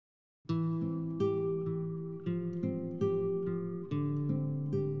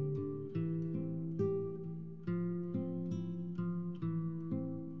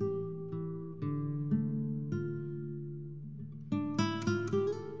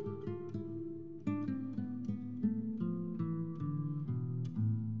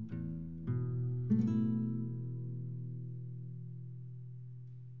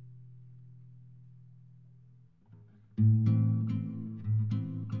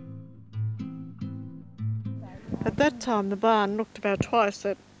At that time the barn looked about twice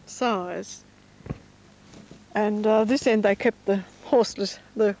that size, and this end they kept the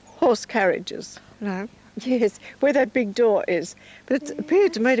horse carriages, you know. Yes, where that big door is. But it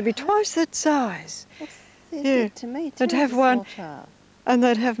appeared to me to be twice that size. It to me too. They'd have one, and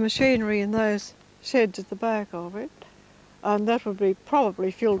they'd have machinery in those sheds at the back of it, and that would be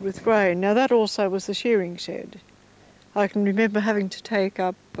probably filled with grain. Now that also was the shearing shed. I can remember having to take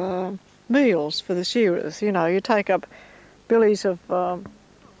up meals for the shearers. You know, you take up billies of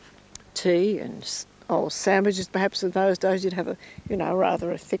tea and sandwiches. Perhaps in those days you'd have a, you know,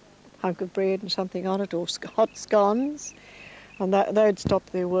 rather a thick hunk of bread and something on it, or hot scones, and they'd stop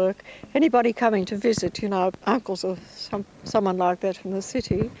their work. Anybody coming to visit, you know, uncles or someone like that from the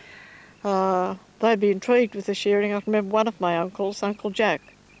city, they'd be intrigued with the shearing. I remember one of my uncles, Uncle Jack.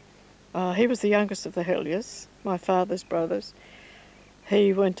 He was the youngest of the Helliers, my father's brothers.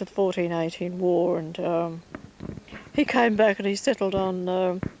 He went to the 1418 war, and he came back and he settled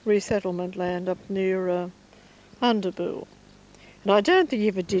on resettlement land up near Underbool. And I don't think he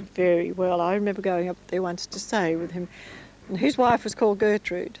ever did very well. I remember going up there once to stay with him. And his wife was called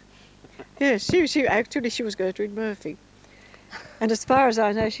Gertrude. Yes, she was Gertrude Murphy. And as far as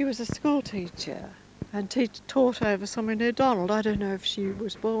I know, she was a school teacher and taught over somewhere near Donald. I don't know if she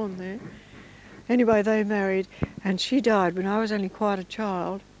was born there. Anyway, they married, and she died when I was only quite a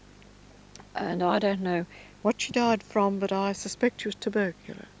child. And I don't know what she died from, but I suspect she was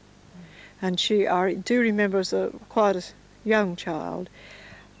tubercular. And I do remember as quite a young child,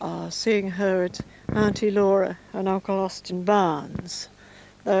 seeing her at Auntie Laura and Uncle Austin Barnes.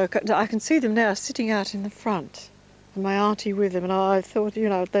 I can see them now sitting out in the front, and my auntie with them, and I thought, you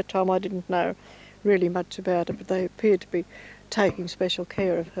know, at that time I didn't know really much about it, but they appeared to be taking special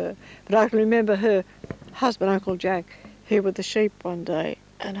care of her. But I can remember her husband, Uncle Jack, here with the sheep one day,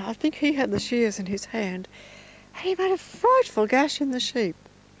 and I think he had the shears in his hand, and he made a frightful gash in the sheep.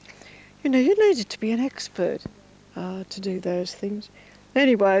 You know, you needed to be an expert to do those things.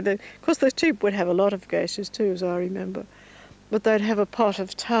 Anyway, of course the sheep would have a lot of gashes too, as I remember, but they'd have a pot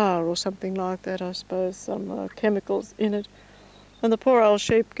of tar or something like that, I suppose, some chemicals in it, and the poor old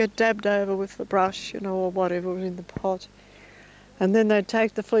sheep get dabbed over with the brush, you know, or whatever was in the pot, and then they'd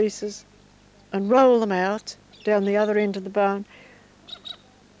take the fleeces and roll them out down the other end of the barn.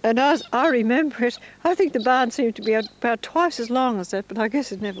 And as I remember it, I think the barn seemed to be about twice as long as that, but I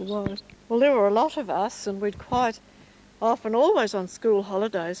guess it never was. Well, there were a lot of us, and we'd quite often, always on school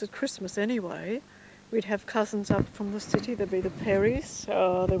holidays, at Christmas anyway, we'd have cousins up from the city. There'd be the Perrys.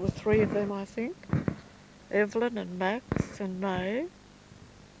 There were 3 of them, I think. Evelyn and Max and May.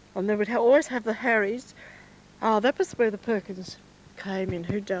 And then we'd always have the Harrys. That was where the Perkins came in,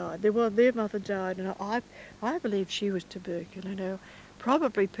 who died. Their mother died, and I believe she was tubercular. Now,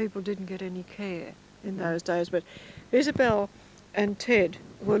 probably people didn't get any care in those days, but Isabel and Ted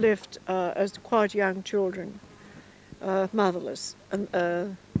were left as quite young children, motherless. And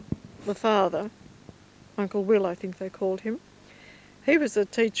the father, Uncle Will, I think they called him, he was a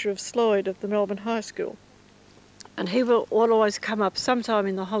teacher of Sloyd of the Melbourne High School. And he would always come up sometime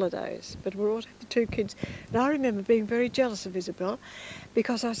in the holidays, but we always had the 2 kids. And I remember being very jealous of Isabel,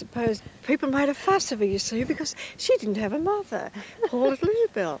 because I suppose people made a fuss of her, you see, because she didn't have a mother. Poor little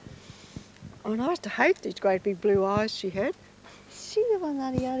Isabel. And I used to hate these great big blue eyes she had. Is she the one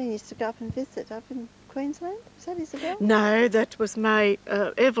that Auntie used to go up and visit up in Queensland? Is that Isabel? No, that was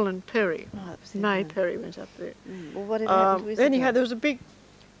Evelyn Perry. Oh, it was May Perry went up there. Well, whatever happened to Isabel? Anyhow, there was a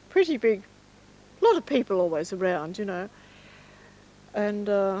pretty big, lot of people always around, you know. And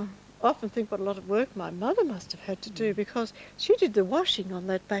I often think what a lot of work my mother must have had to do, because she did the washing on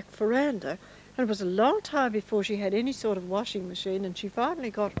that back veranda, and it was a long time before she had any sort of washing machine, and she finally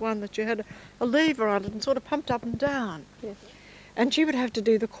got one that you had a lever on it and sort of pumped up and down. Yes. And she would have to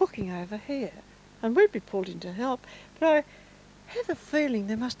do the cooking over here, and we'd be pulled in to help. But I have a feeling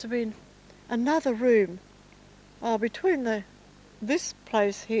there must have been another room between this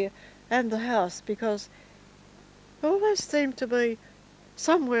place here and the house, because there always seemed to be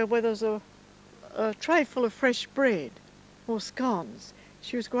somewhere where there's a tray full of fresh bread or scones.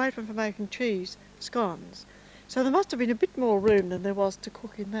 She was great for making cheese scones. So there must have been a bit more room than there was to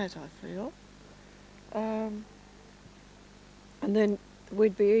cook in that, I feel. And then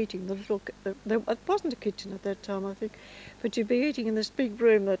we'd be eating it wasn't a kitchen at that time, I think, but you'd be eating in this big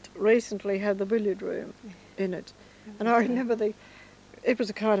room that recently had the billiard room in it. And I remember it was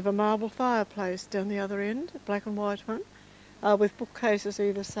a kind of a marble fireplace down the other end, a black and white one, with bookcases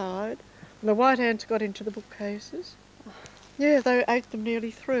either side. And the white ants got into the bookcases. Yeah, they ate them nearly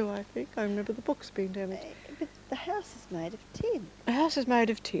through, I think. I remember the books being damaged. But the house is made of tin. The house is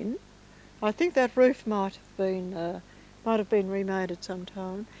made of tin. I think that roof might have been remade at some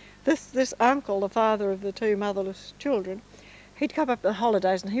time. This uncle, the father of the two motherless children, he'd come up for the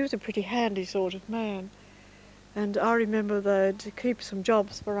holidays, and he was a pretty handy sort of man. And I remember they'd keep some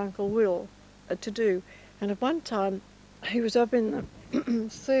jobs for Uncle Will to do. And at one time, he was up in the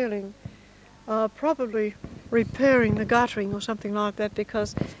ceiling, probably repairing the guttering or something like that,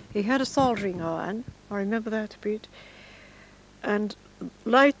 because he had a soldering iron. I remember that a bit. And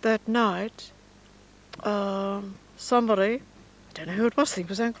late that night, somebody, I don't know who it was, I think it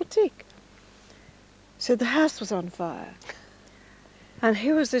was Uncle Dick, said the house was on fire. And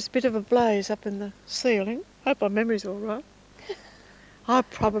here was this bit of a blaze up in the ceiling. I hope my memory's all right. I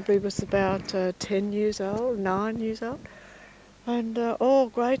probably was about 10 years old, 9 years old. And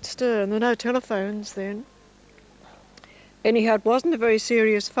great stir, and there were no telephones then. Anyhow, it wasn't a very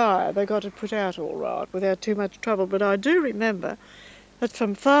serious fire. They got it put out all right without too much trouble. But I do remember that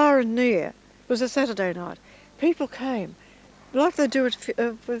from far and near, it was a Saturday night, people came, like they do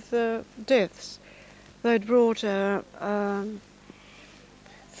with deaths. They'd brought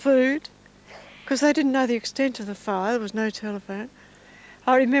food, because they didn't know the extent of the fire. There was no telephone.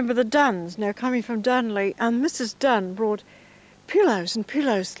 I remember the Dunns, now coming from Dunley, and Mrs. Dunn brought pillows and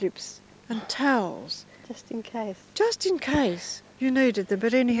pillow slips and towels. Just in case. Just in case you needed them.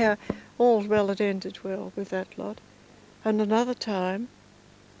 But anyhow, all's well that ended well with that lot. And another time,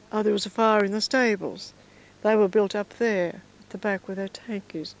 there was a fire in the stables. They were built up there, at the back where their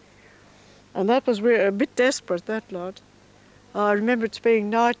tank is. And that was a bit desperate, that lot. I remember it being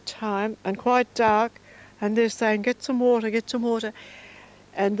night time and quite dark, and they're saying, get some water, get some water.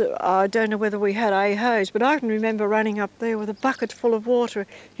 And I don't know whether we had a hose, but I can remember running up there with a bucket full of water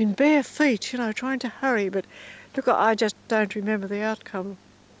in bare feet, you know, trying to hurry. But look, I just don't remember the outcome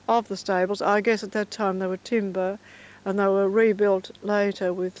of the stables. I guess at that time they were timber, and they were rebuilt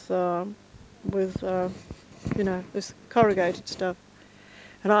later with you know, this corrugated stuff.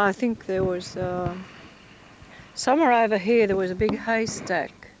 And I think there was, somewhere over here there was a big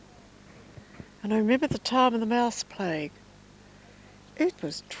haystack. And I remember the time of the mouse plague. It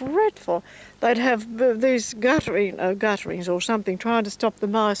was dreadful. They'd have these gutterings or something trying to stop the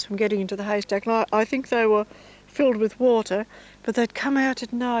mice from getting into the haystack. And I think they were filled with water, but they'd come out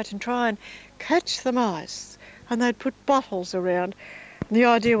at night and try and catch the mice. And they'd put bottles around. And the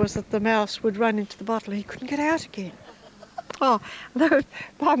idea was that the mouse would run into the bottle and he couldn't get out again. Oh,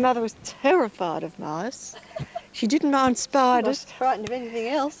 my mother was terrified of mice. She didn't mind spiders. She was frightened of anything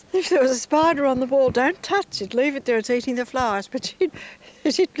else. If there was a spider on the wall, don't touch it, leave it there, it's eating the flies. But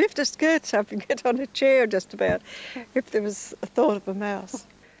she'd lift her skirts up and get on a chair just about if there was a thought of a mouse.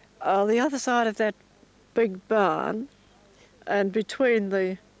 The other side of that big barn and between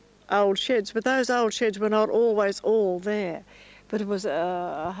the old sheds, but those old sheds were not always all there, but it was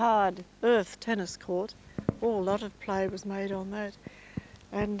a hard earth tennis court. A lot of play was made on that.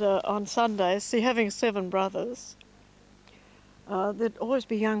 And on Sundays, see, having 7 brothers, there'd always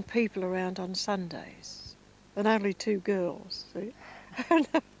be young people around on Sundays, and only 2 girls, see.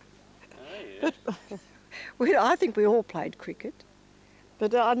 But I think we all played cricket,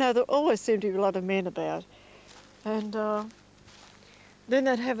 but I know there always seemed to be a lot of men about. And then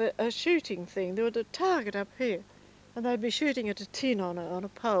they'd have a shooting thing. There was a target up here, and they'd be shooting at a tin on a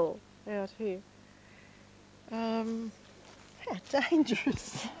pole out here. How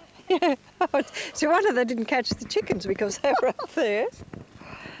dangerous. Yeah. So I wonder they didn't catch the chickens because they were up there.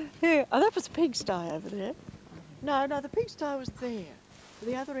 Yeah. Oh, that was a pigsty over there. No, the pigsty was there, at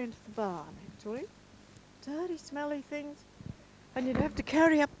the other end of the barn, actually. Dirty, smelly things. And you'd have to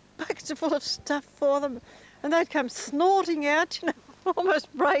carry up buckets full of stuff for them. And they'd come snorting out, you know,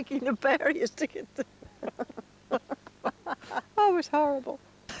 almost breaking the barriers to get them. Oh, it was horrible.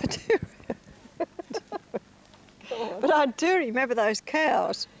 But I do remember those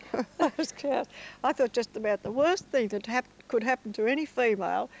cows. Those cows. I thought just about the worst thing that could happen to any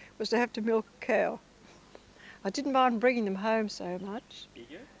female was to have to milk a cow. I didn't mind bringing them home so much. Did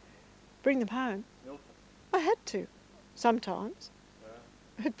you? Bring them home. Milk them? I had to, sometimes.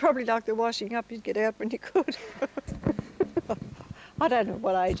 It's probably like the washing up, you'd get out when you could. I don't know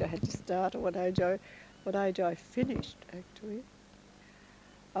what age I had to start or what age I finished, actually.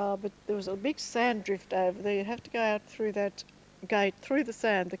 But there was a big sand drift over there. You'd have to go out through that gate, through the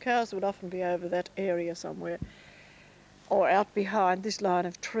sand. The cows would often be over that area somewhere, or out behind this line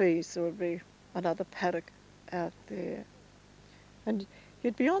of trees. There would be another paddock out there. And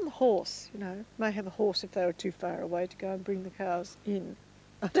you'd be on the horse, you know. May have a horse if they were too far away to go and bring the cows in.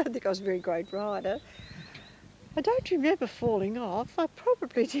 I don't think I was a very great rider. I don't remember falling off. I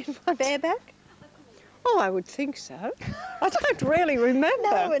probably did once. Bareback? Oh, I would think so. I don't really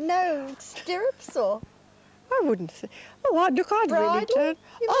remember. No stirrups or... I wouldn't think. Oh, I'd really turn.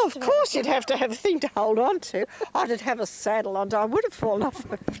 Oh, of course you'd have to have a thing to hold on to. I'd have a saddle on. I would have fallen off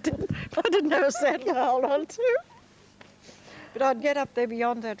if I didn't have a saddle to hold on to. But I'd get up there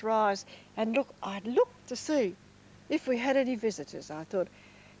beyond that rise and look. I'd look to see if we had any visitors. I thought,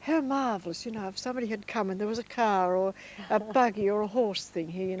 how marvellous, you know, if somebody had come and there was a car or a buggy or a horse thing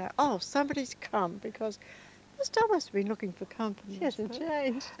here, you know. Oh, somebody's come, because I must have been looking for company. She hasn't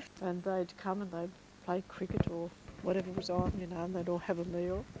changed. And they'd come and they'd play cricket or whatever was on, you know, and they'd all have a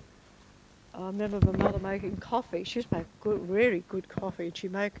meal. I remember my mother making coffee. She'd make good, really good coffee, and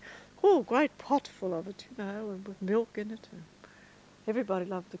she'd make a great pot full of it, you know, and with milk in it. And everybody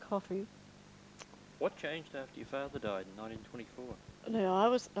loved the coffee. What changed after your father died in 1924? Now, I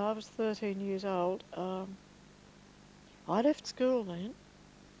was 13 years old. I left school then.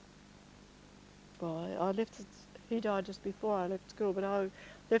 Well, he died just before I left school, but I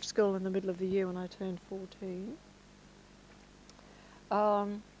left school in the middle of the year when I turned 14. Well,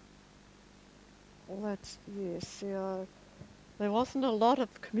 that's, yes, there wasn't a lot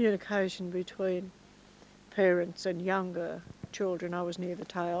of communication between parents and younger children. I was near the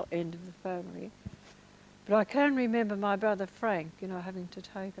tail end of the family. But I can remember my brother Frank, you know, having to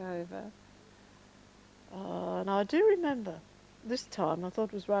take over. And I do remember this time, I thought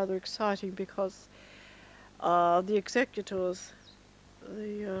it was rather exciting because the executors,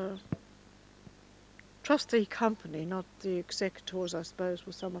 the trustee company, not the executors, I suppose,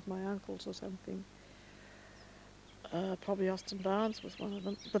 were some of my uncles or something. Probably Austin Barnes was one of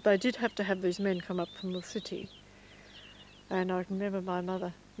them. But they did have to have these men come up from the city. And I remember my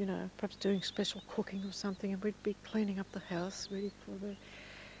mother, you know, perhaps doing special cooking or something, and we'd be cleaning up the house ready for the...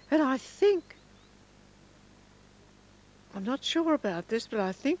 And I think, I'm not sure about this, but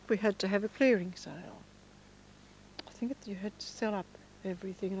I think we had to have a clearing sale. I think you had to sell up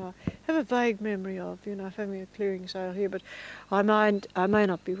everything, and I have a vague memory of, you know, having a clearing sale here, but I may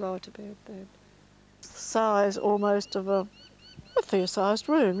not be right about that. The size almost of a fair-sized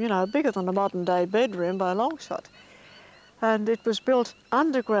room, you know, bigger than a modern-day bedroom by a long shot. And it was built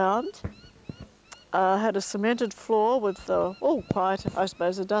underground, had a cemented floor with quite, I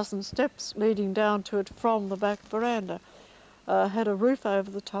suppose, a dozen steps leading down to it from the back veranda. Had a roof over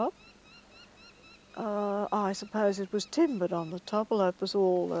the top. I suppose it was timbered on the top, although it was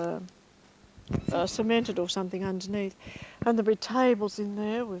all cemented or something underneath. And there'd be tables in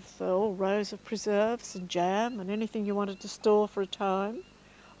there with all rows of preserves and jam and anything you wanted to store for a time.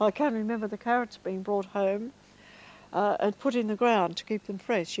 I can remember the carrots being brought home and put in the ground to keep them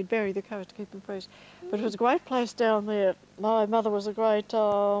fresh. You'd bury the carrots to keep them fresh. But it was a great place down there. My mother was a great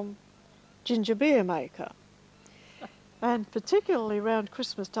ginger beer maker. And particularly around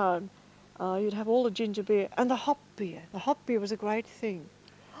Christmas time, you'd have all the ginger beer and the hop beer. The hop beer was a great thing.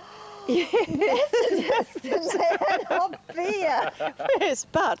 Yes, they had hot beer. Yes,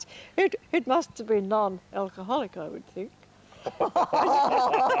 but it must have been non-alcoholic, I would think.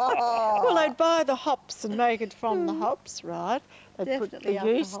 Well, they'd buy the hops and make it from the hops, right? They'd put the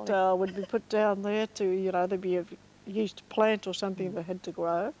yeast would be put down there to, you know, there'd be a yeast plant or something they had to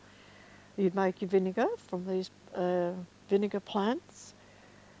grow. You'd make your vinegar from these vinegar plants.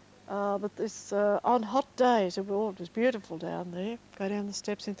 But this on hot days, it was beautiful down there. Go down the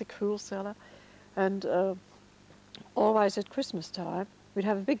steps into the cool cellar, and always at Christmas time, we'd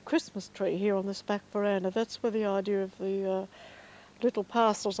have a big Christmas tree here on this back veranda. That's where the idea of the little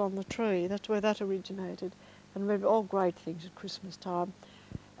parcels on the tree, that's where that originated. And remember, all great things at Christmas time.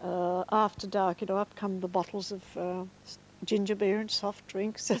 After dark, you know, up come the bottles of ginger beer and soft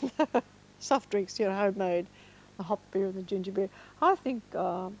drinks, and soft drinks, you know, homemade, the hop beer and the ginger beer. I think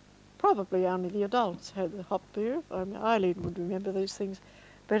probably only the adults had the hop beer. I mean, Eileen would remember these things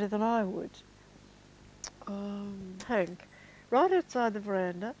better than I would. Tank. Right outside the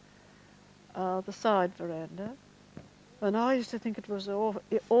veranda, the side veranda, and I used to think it was an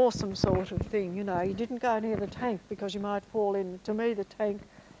awesome sort of thing, you know. You didn't go near the tank because you might fall in. To me, the tank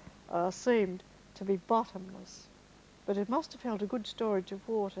seemed to be bottomless, but it must have held a good storage of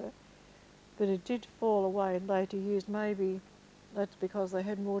water, but it did fall away in later years. Maybe that's because they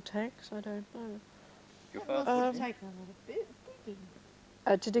had more tanks, I don't know. Your father Taken a little bit.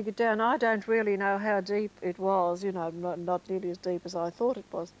 To dig it down. I don't really know how deep it was, you know, not nearly as deep as I thought it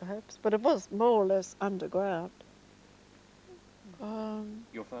was perhaps, but it was more or less underground.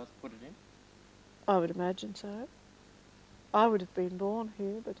 Your father put it in? I would imagine so. I would have been born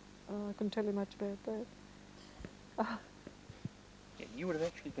here, but I couldn't tell you much about that. Yeah, you would have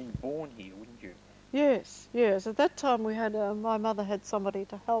actually been born here, wouldn't you? Yes, yes. At that time we had, my mother had somebody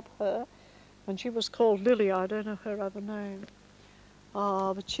to help her, And she was called Lily. I don't know her other name.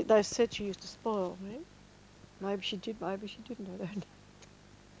 But they said she used to spoil me. Maybe she did, maybe she didn't, I don't know.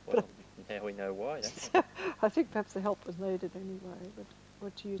 Well, now we know why, don't we? I think perhaps the help was needed anyway, but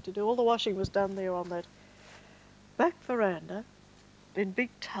what she used to do, all the washing was done there on that back veranda in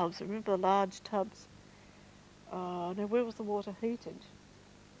big tubs. Remember the large tubs? Now where was the water heated?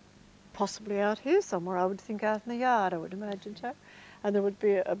 Possibly out here somewhere, I would think out in the yard, I would imagine so. And there would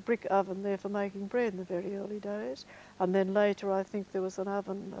be a brick oven there for making bread in the very early days. And then later I think there was an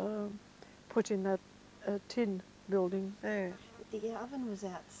oven put in that tin building there. The oven was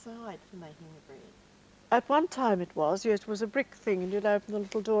outside for making the bread. At one time it was, yes, it was a brick thing, and you'd open the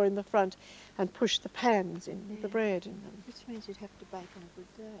little door in the front and push the pans in with the bread in them. Which means you'd have to bake on a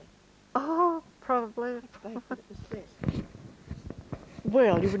good day. Oh, probably. Bake when it was fresh.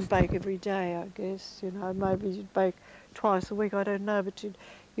 Well, you wouldn't bake every day, I guess. You know, maybe you'd bake twice a week. I don't know, but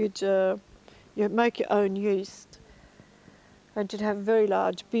you'd make your own yeast, and you'd have a very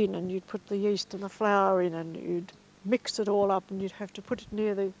large bin, and you'd put the yeast and the flour in, and you'd mix it all up, and you'd have to put it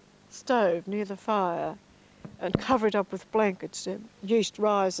near the stove, near the fire, and cover it up with blankets. Yeast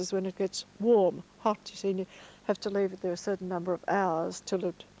rises when it gets warm, hot, you see, and you have to leave it there a certain number of hours till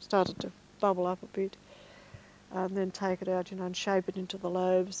it started to bubble up a bit, and then take it out, you know, and shape it into the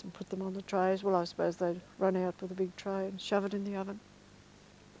loaves and put them on the trays. Well, I suppose they'd run out with a big tray and shove it in the oven.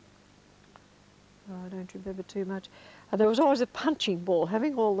 Oh, I don't remember too much. And there was always a punching ball.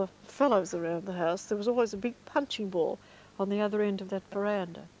 Having all the fellows around the house, there was always a big punching ball on the other end of that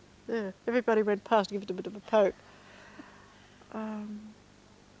veranda. There, everybody went past to give it a bit of a poke. Where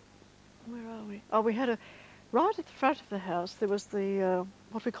are we? Oh, we had right at the front of the house, there was the,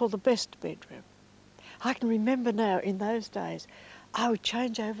 what we call the best bedroom. I can remember now, in those days, I would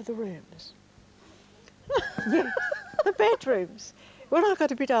change over the rooms. Yes, the bedrooms. When I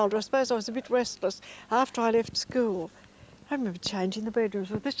got a bit older, I suppose I was a bit restless after I left school. I remember changing the bedrooms.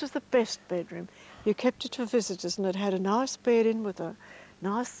 Well, this was the best bedroom. You kept it for visitors, and it had a nice bed in with a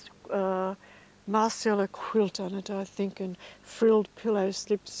nice Marcella quilt on it, I think, and frilled pillow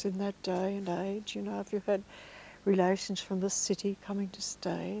slips in that day and age. You know, if you had relations from the city coming to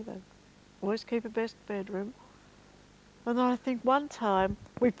stay, they'd always keep a best bedroom. And I think one time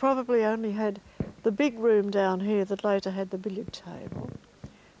we probably only had the big room down here that later had the billiard table.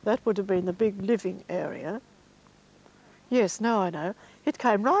 That would have been the big living area. Yes, now I know. It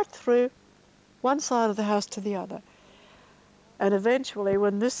came right through one side of the house to the other. And eventually,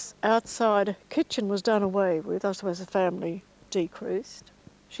 when this outside kitchen was done away with, I suppose the family decreased.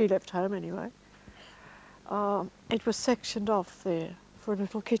 She left home anyway. It was sectioned off there for a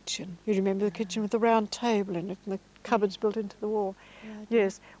little kitchen. You remember the kitchen with the round table in it and the cupboards built into the wall? Yeah,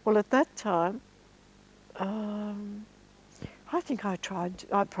 yes. Well, at that time, I think I tried.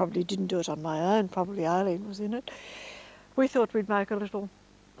 I probably didn't do it on my own. Probably Eileen was in it. We thought we'd make a little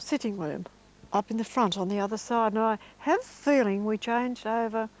sitting room up in the front on the other side. And I have a feeling we changed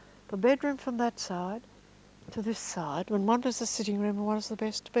over the bedroom from that side to this side, when one was the sitting room and one was the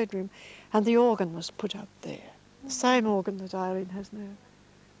best bedroom, and the organ was put up there. The same organ that Eileen has now.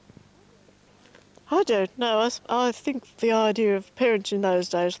 I don't know. I think the idea of parents in those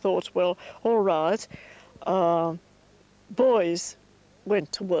days thought, well, all right, boys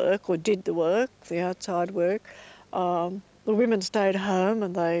went to work or did the work, the outside work. The women stayed home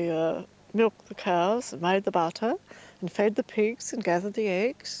and they milked the cows and made the butter and fed the pigs and gathered the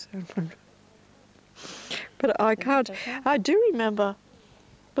eggs. But I do remember,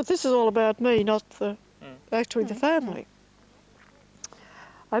 but this is all about me, not actually the family.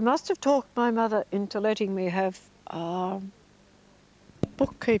 I must have talked my mother into letting me have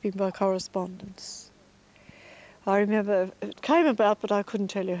bookkeeping by correspondence. I remember it came about, but I couldn't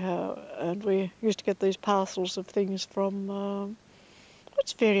tell you how, and we used to get these parcels of things from,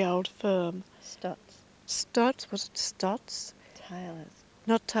 what's a very old firm? Stotts. Stotts? Was it Stotts? Taylors.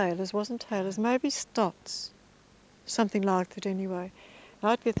 Not Taylors, wasn't Taylors, maybe Stotts. Something like that anyway.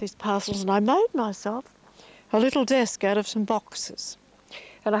 I'd get these parcels and I made myself a little desk out of some boxes.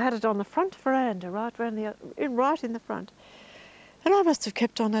 And I had it on the front veranda, right in the front. And I must have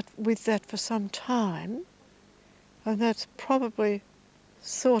kept on with that for some time. And that's probably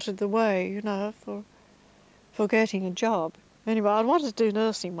sorted the way, you know, for getting a job. Anyway, I wanted to do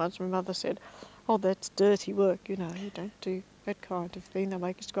nursing once. My mother said, oh, that's dirty work, you know, you don't do that kind of thing. They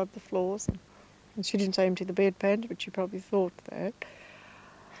make you scrub the floors. And she didn't say empty the bedpan, but she probably thought that.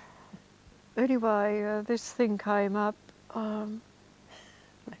 Anyway, this thing came up.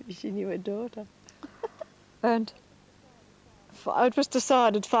 Maybe she knew her daughter. And it was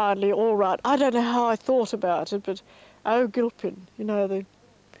decided finally, all right. I don't know how I thought about it, but Gilpin, you know,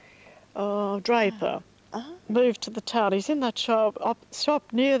 draper, moved to the town. He's in that shop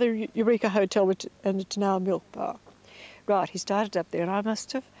near the Eureka Hotel and it's now a milk bar. Right, he started up there and I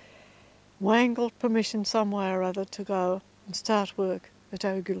must have wangled permission some way or other to go and start work at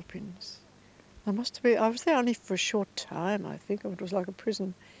O'Gilpin's. I was there only for a short time, I think. It was like a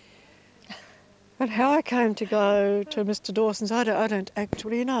prison. And how I came to go to Mr. Dawson's, I don't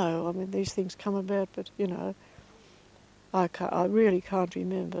actually know. I mean, these things come about, but, you know, I really can't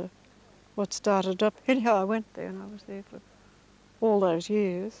remember what started up. Anyhow, I went there and I was there for all those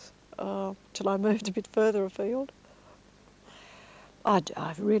years, till I moved a bit further afield. I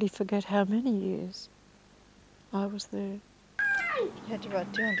really forget how many years I was there. You had to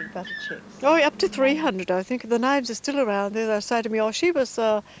write 200 butter checks. Oh, up to 300, I think. The names are still around there. They say to me, oh, she was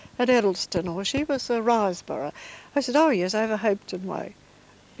at Edelston, or she was Riseborough. I said, oh, yes, over Hopetoun Way.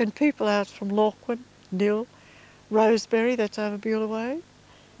 And people out from Lauquin, Nill, Roseberry, that's over Beulah Way.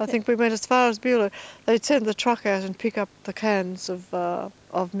 I think we went as far as Beulah. They'd send the truck out and pick up the cans of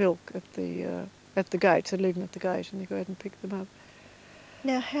milk at the gates. They'd leave them at the gate and you go ahead and pick them up.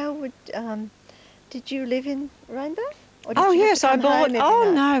 Now, how would... did you live in Rainbow? Oh, yes, I boarded.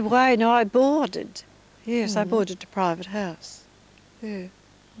 Oh, no way, no, I boarded. Yes, I boarded a private house. Yeah.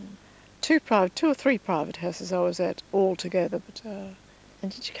 Two or three private houses I was at all together. But,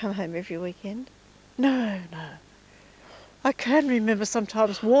 And did you come home every weekend? No. I can remember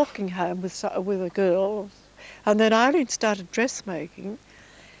sometimes walking home with a girl, and then Eileen started dressmaking,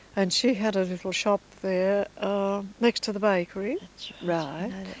 and she had a little shop there next to the bakery. That's right. I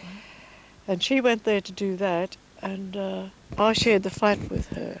know that one. And she went there to do that, and I shared the flat with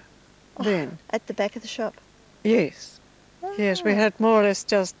her then. At the back of the shop? Yes. Yes, we had more or less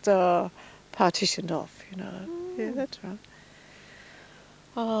just partitioned off, you know. Yeah, that's right.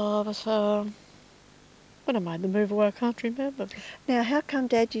 But when I made the move away, I can't remember. Now, how come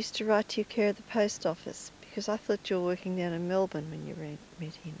Dad used to write to you care of the post office? Because I thought you were working down in Melbourne when you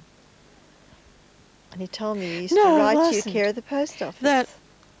met him. And he told me you used to write to you care of the post office.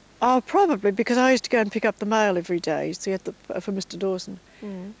 Probably, because I used to go and pick up the mail every day, you see, for Mr. Dawson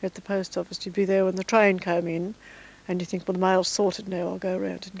at the post office. You'd be there when the train came in, and you think, well, the mail's sorted now, I'll go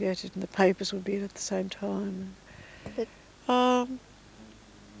around and get it, and the papers would be in at the same time. But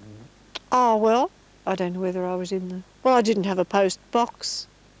well, I don't know whether I was in the... Well, I didn't have a post box.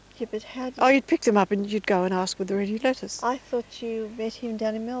 Yeah, but how did... Oh, you'd pick them up and you'd go and ask were there any letters. I thought you met him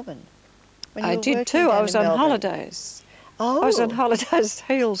down in Melbourne. I did too. I was on holidays. Oh. I was on holidays at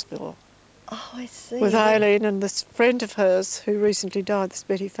Healesville. Oh, I see. With Eileen and this friend of hers who recently died, this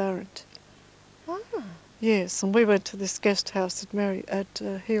Betty Farrant. Ah. Yes, and we went to this guest house at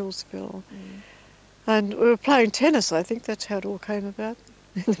Healesville. And we were playing tennis, I think that's how it all came about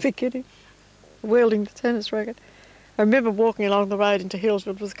in the beginning. Wielding the tennis racket. I remember walking along the road into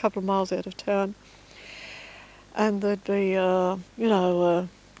Healesville, it was a couple of miles out of town. And there'd be,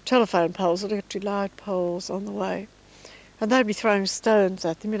 telephone poles, electric light poles on the way. And they'd be throwing stones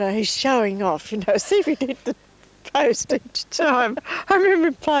at them, he's showing off, see if he did the post each time. I remember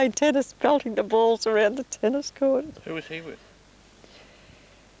him playing tennis, belting the balls around the tennis court. Who was he with?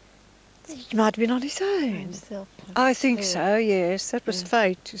 He might have been on his own. Himself. I think so, yes. That was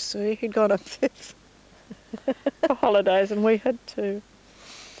fate, you see. He'd gone up there for holidays and we had to.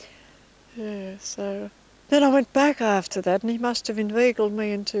 Yeah, so... Then I went back after that and he must have inveigled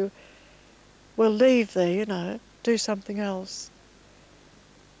me into, well, leave there, do something else.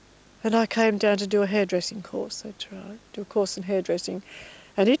 And I came down to do a hairdressing course, that's right, do a course in hairdressing.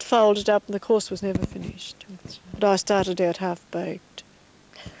 And it folded up and the course was never finished. But I started out half-baked.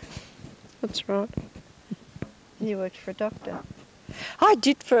 That's right. You worked for a doctor? I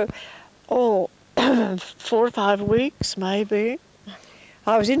did for, 4 or 5 weeks, maybe.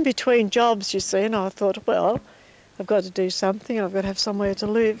 I was in between jobs, you see, and I thought, well, I've got to do something, I've got to have somewhere to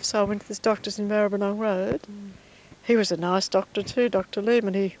live. So I went to this doctor's in Maribyrnong Road. He was a nice doctor too, Dr.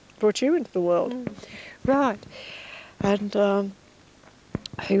 Lehman. He brought you into the world. Right. And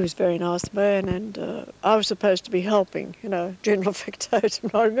he was a very nice man, and I was supposed to be helping, general factotum.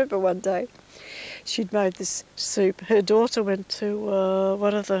 I remember one day she'd made this soup. Her daughter went to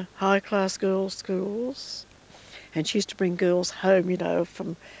one of the high-class girls' schools, and she used to bring girls home,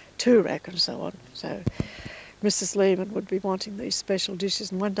 from Toorak and so on. So Mrs. Lehman would be wanting these special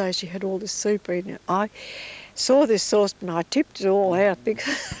dishes, and one day she had all this soup in it. I saw this saucepan, I tipped it all out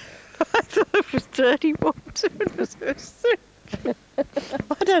because I thought it was dirty water. It was her soup.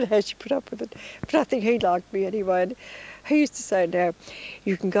 I don't know how she put up with it, but I think he liked me anyway. And he used to say, now,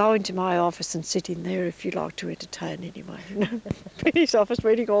 you can go into my office and sit in there if you like to entertain anyway. In his office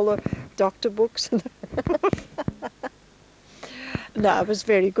reading all the doctor books. No, it was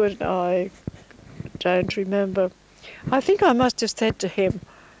very good. I don't remember. I think I must have said to him,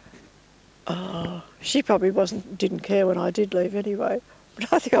 she probably didn't care when I did leave anyway,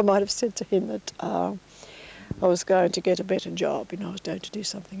 but I think I might have said to him that I was going to get a better job, I was going to do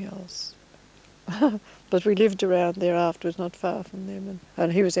something else. But we lived around there afterwards, not far from them,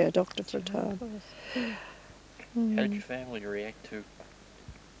 and he was our doctor for a time. How did your family react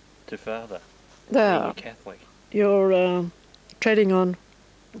to father Now, being a Catholic? you're treading on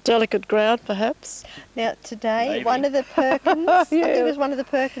delicate ground, perhaps. Now today, Maybe. one of the Perkins, I think it was one of the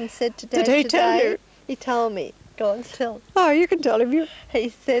Perkins said to Dad Did he today, tell you? He told me. Go on, tell. Oh, you can tell him. He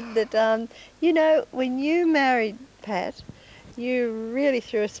said that, when you married Pat, you really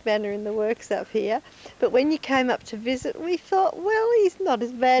threw a spanner in the works up here. But when you came up to visit, we thought, well, he's not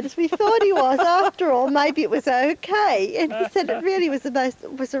as bad as we thought he was. After all, maybe it was okay. And he said it really was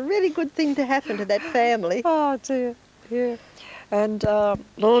was a really good thing to happen to that family. Oh dear, yeah. And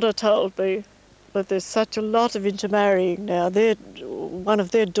Lorna told me that there's such a lot of intermarrying now. One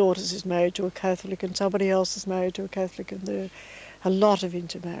of their daughters is married to a Catholic and somebody else is married to a Catholic, and there are a lot of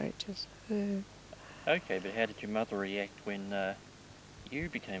intermarriages. Yeah. Okay, but how did your mother react when you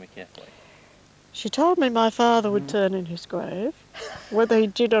became a Catholic? She told me my father would turn in his grave. Whether he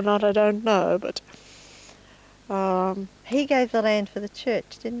did or not, I don't know, but... He gave the land for the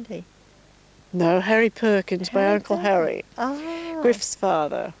church, didn't he? No, Harry Perkins, my Uncle Harry, Oh. Griff's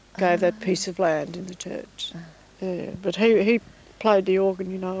father, gave that piece of land in the church. Yeah, but he played the organ,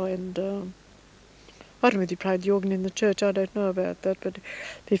 and I don't know whether he played the organ in the church, I don't know about that, but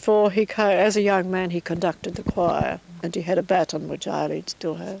before he came, as a young man, he conducted the choir, and he had a baton, which Eileen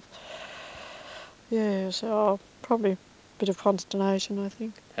still has. Yeah, so probably a bit of consternation, I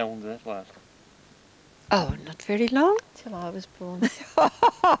think. How long did that last? Oh, not very long. Till I was born.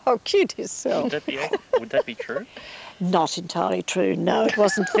 Oh, kid yourself. Would that be true? Not entirely true, no, it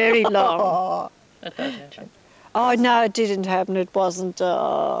wasn't very long. That does happen. Oh, no, it didn't happen. It wasn't,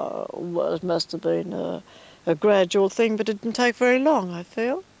 well, it must have been a gradual thing, but it didn't take very long, I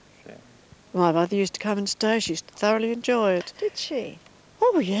feel. Sure. My mother used to come and stay. She used to thoroughly enjoy it. Did she?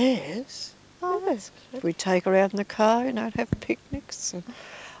 Oh, yes. Oh, that's good. We'd take her out in the car, and have picnics. And,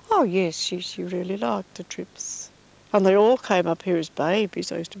 oh, yes, she really liked the trips. And they all came up here as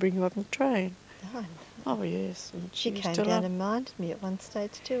babies. I used to bring them up on the train. Oh, Oh, yes. And she used came to down love- and minded me at one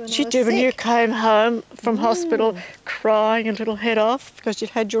stage too. When She I was did when you sick. came home from hospital crying a little head off because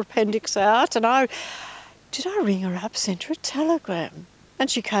you'd had your appendix out, and I ring her up, sent her a telegram, and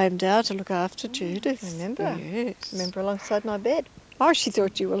she came down to look after Judith. Remember? Yes. Remember alongside my bed. Oh, she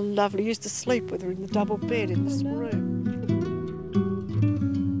thought you were lovely. Used to sleep with her in the double bed in this room.